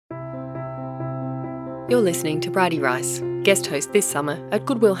You're listening to Bridie Rice, guest host this summer at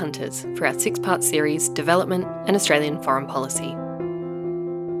Goodwill Hunters for our 6-part series, Development and Australian Foreign Policy.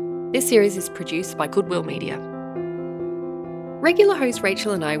 This series is produced by Goodwill Media. Regular host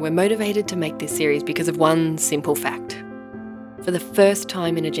Rachel and I were motivated to make this series because of one simple fact. For the first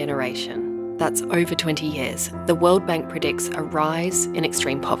time in a generation, that's over 20 years, the World Bank predicts a rise in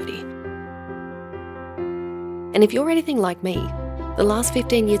extreme poverty. And if you're anything like me, the last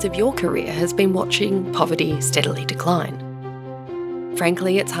 15 years of your career has been watching poverty steadily decline.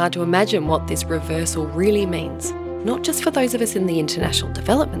 Frankly, it's hard to imagine what this reversal really means, not just for those of us in the international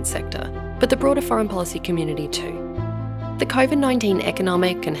development sector, but the broader foreign policy community too. The COVID-19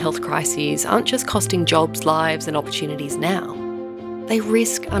 economic and health crises aren't just costing jobs, lives and opportunities now. They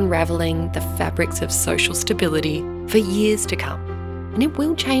risk unravelling the fabrics of social stability for years to come, and it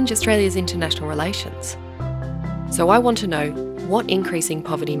will change Australia's international relations. So I want to know what increasing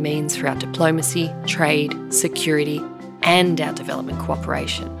poverty means for our diplomacy, trade, security, and our development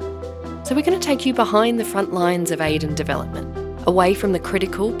cooperation. So we're going to take you behind the front lines of aid and development, away from the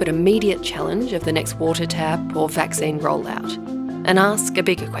critical but immediate challenge of the next water tap or vaccine rollout, and ask a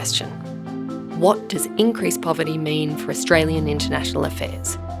bigger question. What does increased poverty mean for Australian international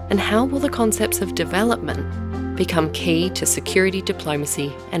affairs? And how will the concepts of development become key to security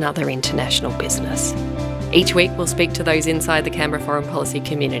diplomacy and other international business? Each week we'll speak to those inside the Canberra foreign policy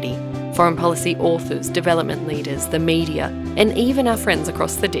community, foreign policy authors, development leaders, the media, and even our friends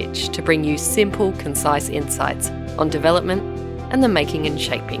across the ditch to bring you simple, concise insights on development and the making and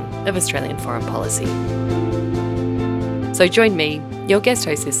shaping of Australian foreign policy. So join me, your guest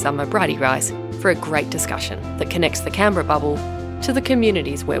host this summer, Bridie Rice, for a great discussion that connects the Canberra bubble to the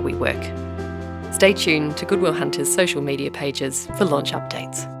communities where we work. Stay tuned to Goodwill Hunters' social media pages for launch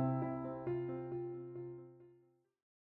updates.